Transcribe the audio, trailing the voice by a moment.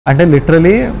అంటే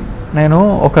లిటరలీ నేను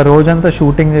ఒక రోజంతా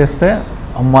షూటింగ్ చేస్తే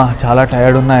అమ్మ చాలా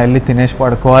టైర్డ్ ఉన్నా వెళ్ళి తినేసి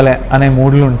పడుకోవాలి అనే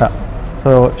మూడ్లు ఉంటా. సో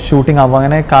షూటింగ్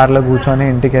అవ్వగానే కార్లో కూర్చొని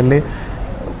ఇంటికి వెళ్ళి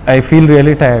ఐ ఫీల్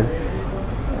రియలీ టైర్డ్.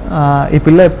 ఈ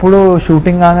పిల్ల ఎప్పుడు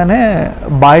షూటింగ్ కాగానే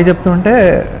బాయ్ చెప్తుంటే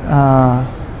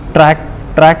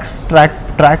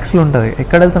ట్రాక్స్లో ఉంటుంది.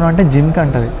 ఎక్కడ వెళ్తున్నావు అంటే జిమ్కి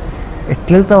అంటుంది.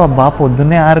 ఎట్లా వెళ్తావు అబ్బా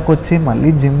పొద్దున్నే 6కి వచ్చి మళ్ళీ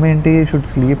జిమ్ ఏంటి షుడ్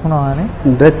స్లీప్ నో అని.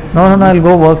 No I will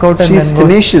go work out.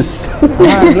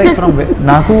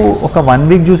 నాకు ఒక 1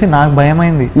 వీక్ చూసి నాకు భయం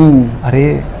అయింది. అరే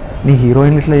నీ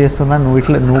హీరోయిన్ ఇట్లా చేస్తున్నా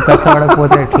నువ్వు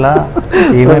కష్టపడకపోతే ఎట్లా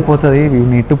ఏమైపోతుంది యూ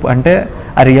నీడ్ టు అంటే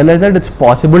I realise that it's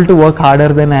possible to work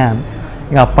harder then I am.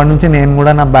 ఇక అప్పటి నుంచి నేను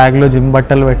కూడా నా బ్యాగ్లో జిమ్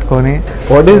బట్టలు పెట్టుకొని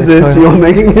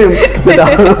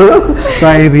so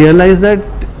I realise that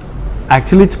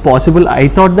actually it's possible. I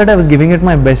thought that I was giving it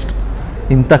my best.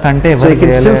 ఇంతకంటే so we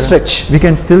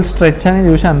can still stretch అని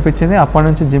చూసి అనిపించింది. అప్పటి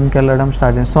నుంచి జిమ్కి వెళ్ళడం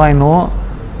స్టార్ట్ చేసి. సో ఐ నో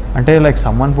అంటే like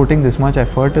someone putting this much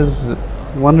effort is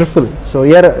wonderful. So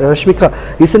యార్ రష్మిక,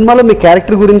 ఈ సినిమాలో మీ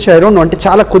క్యారెక్టర్ గురించి ఐ డోంట్ నో, అంటే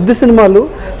చాలా కొద్ది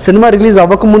సినిమా రిలీజ్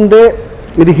అవ్వకముందే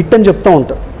ఇది హిట్ అని చెప్తూ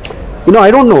ఉంటారు. యూనో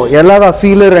ఐ డోంట్ నో ఎలాగా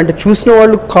ఫీలర్ అంటే చూసిన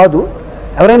వాళ్ళు కాదు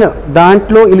ఎవరైనా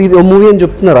దాంట్లో ఇది మూవీ అని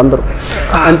చెప్తున్నారు అందరూ.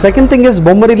 అండ్ సెకండ్ థింగ్ ఇస్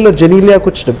బొమ్మరిల్లో జెనీలియాకి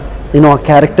వచ్చిన యూనో ఆ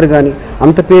క్యారెక్టర్ కానీ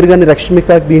అంత పేరు కానీ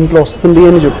రష్మిక దీంట్లో వస్తుంది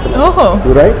అని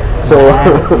చెప్తున్నారు right. So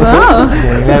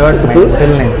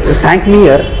thank me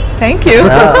your. Thank you.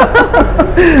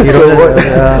 So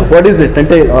what is it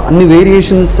అంటే అన్ని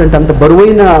వేరియేషన్స్ అంటే అంత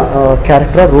బరువైన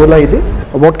క్యారెక్టర్ రోల్ ఇది.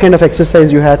 What kind of exercise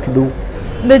you had to do?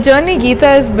 The journey Geeta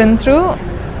has been through,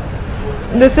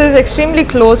 this is extremely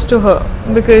close to her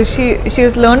because she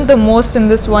has learned the most in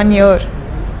this 1 year.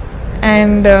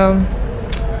 And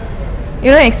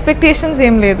you know, expectations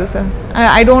ఏం లేదు sir.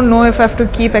 I don't know if I have to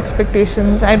keep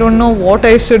expectations. I don't know what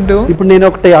I should do. ఇప్పుడు నేను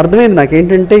ఒకటి అర్థమైంది నాకు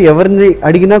ఏంటంటే ఎవరిని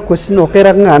అడిగినా క్వశ్చన్ ఒకే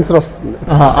రకంగా ఆన్సర్ వస్తుంది.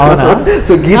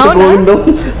 సో గీత గోవిందం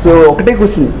సో ఒకటే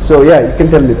question. So yeah you can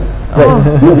tell me.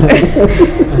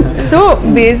 So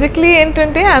basically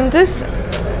ఏంటంటే I'm just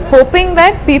hoping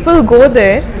that people go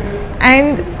there and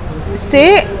say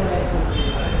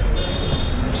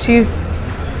she's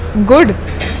good.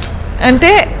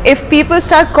 Ante if people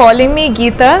start calling me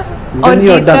Geeta or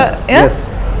Geeta,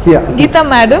 Geeta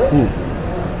madam,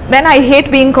 then I hate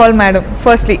being called madam.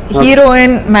 Firstly,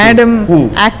 heroine, madam,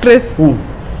 actress,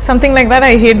 something like that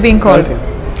I hate being called.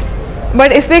 But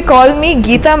if they call me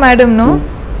Geeta madam, no,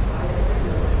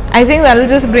 I think that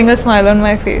will just bring a smile on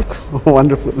my face.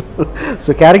 Wonderful. So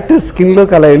character skin lo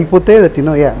kala elipothe that you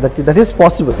know that is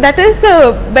possible. That is the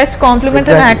best compliment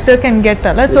an actor can get.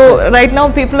 So right now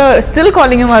people are still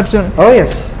calling him Arjun. Oh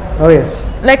yes.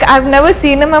 Like I've never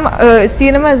seen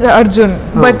him as Arjun,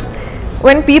 but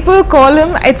when people call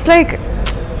him, it's like,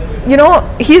 you know,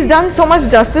 he's done so much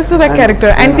justice to that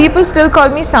character, and people still call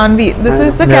me Sanvi. This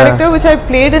is the character which I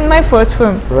played in my first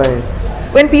film. Right.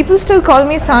 When people still call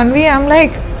me Sanvi, I'm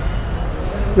like,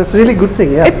 that's really good thing.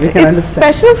 Yeah, we can understand. It's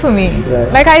special for me. Right.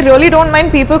 Like I really don't mind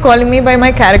people calling me by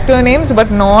my character names, but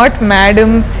not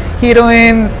madam,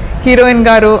 heroine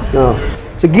garu. No.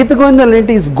 So Geeta Govindam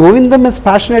is Govindam is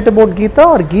passionate about Geeta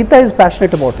or Geeta is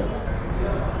passionate about him?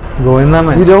 Govindam.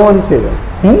 You don't want to say that.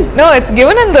 No, it's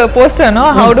given in the poster, no?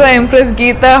 How do I impress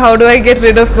Geeta? How do I get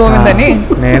rid of Govindani?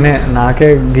 నేనే నాకే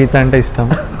గీత అంటే ఇష్టం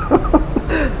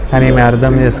అని మేము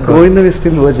అర్థం చేసుకో. Govindam is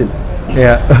still virgin.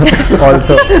 Yeah.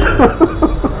 Also.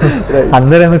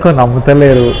 అందరు ఎందుకో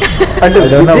నమ్ముతలేరు. అంటే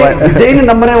విజయ్ని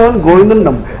నమ్మరేమో గోవిందం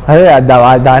నమ్ము. అదే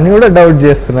దాన్ని కూడా డౌట్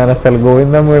చేస్తున్నారు అసలు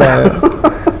గోవిందం కూడా.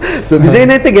 సో విజయ్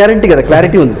అయితే గ్యారంటీ కదా,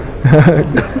 క్లారిటీ ఉంది.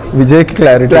 విజయ్కి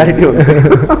క్లారిటీ ఉంది.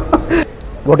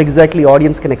 What exactly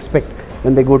audience can expect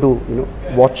when they go to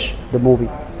watch the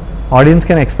movie? Audience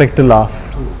can expect to laugh.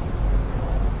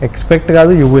 Expect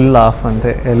కాదు, యూ విల్ లాఫ్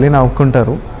అంతే. వెళ్ళి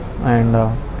నవ్వుకుంటారు. అండ్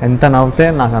ఎంత నవ్వుతే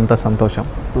నాకు అంత సంతోషం.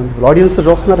 ఆడియన్స్తో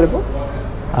చూస్తున్నారు రేపు.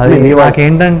 అది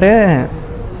నాకేంటంటే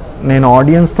నేను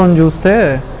ఆడియన్స్తో చూస్తే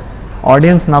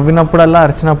ఆడియన్స్ నవ్వినప్పుడల్లా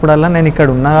అరిచినప్పుడల్లా నేను ఇక్కడ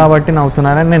ఉన్నా కాబట్టి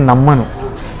నవ్వుతున్నారని నేను నమ్మను.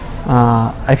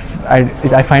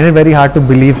 I find it very hard to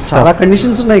believe. చాలా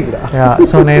కండిషన్స్ ఉన్నాయి ఇక్కడ.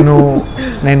 సో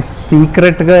నేను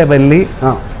సీక్రెట్గా వెళ్ళి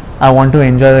I want to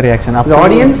enjoy the reaction.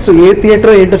 Audience A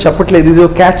theatre ఏంటో చెప్పట్లేదు, ఇది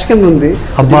క్యాచ్ కింద ఉంది.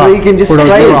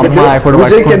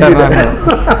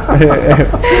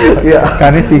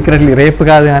 కానీ సీక్రెట్లీ రేపు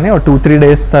కాదు కానీ 2-3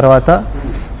 days తర్వాత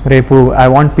రేపు I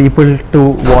want people to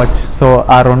watch. So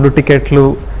ఆ 2 టికెట్లు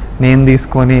నేను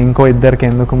తీసుకొని ఇంకో ఇద్దరికి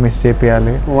ఎందుకు మిస్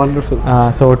చేయాలి. వండర్ఫుల్.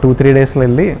 సో 2-3 daysలో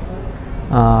వెళ్ళి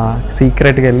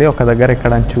సీక్రెట్గా వెళ్ళి ఒక దగ్గర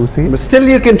ఎక్కడ చూసి still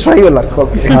you can try your luck.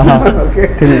 Okay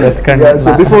still వెతకండి. So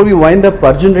before we wind up,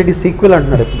 Arjun Reddy sequel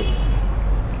అంటున్నారు ఇప్పుడు.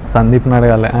 సందీప్ని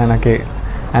అడగాలి, ఆయనకి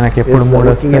ఆయనకి ఎప్పుడు మూడు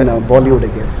వస్తే Bollywood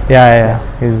I guess. Yeah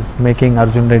is making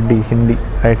Arjun Reddy Hindi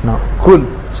right now. Cool.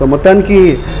 So మొత్తానికి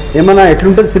ఏమన్నా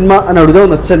ఎట్లుంటుంది సినిమా అని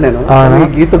అడుగుదామని వచ్చాను నేను.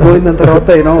 గీత గోవిందం తర్వాత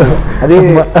యూనో అదే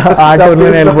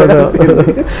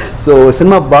సో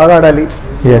సినిమా బాగా ఆడాలి.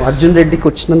 అర్జున్ రెడ్డికి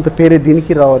వచ్చినంత పేరే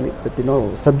దీనికి రావాలి. యూనో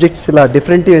సబ్జెక్ట్స్ ఇలా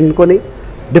డిఫరెంట్ ఎన్నుకొని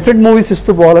డిఫరెంట్ మూవీస్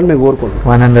ఇస్తూ పోవాలని మేము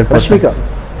కోరుకుంటున్నాం. Rashmika,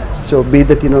 so be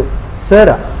that you know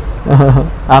sir.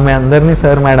 ఆమె అందరినీ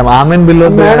సార్ మేడం, ఆమెను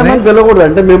మేడం అని పిలవకూడదు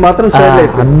అంటే మేము మాత్రం సార్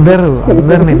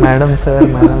అందరినీ madam sir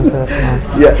madam sir.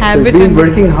 Been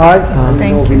working hard.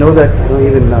 We know that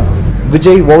even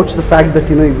Vijay vouched the fact that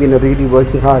you've been really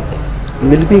working hard. I'm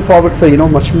looking forward for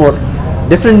much more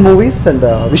different movies and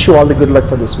wish you all the good luck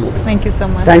for this movie. Thank you so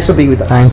much. Thanks for being with us.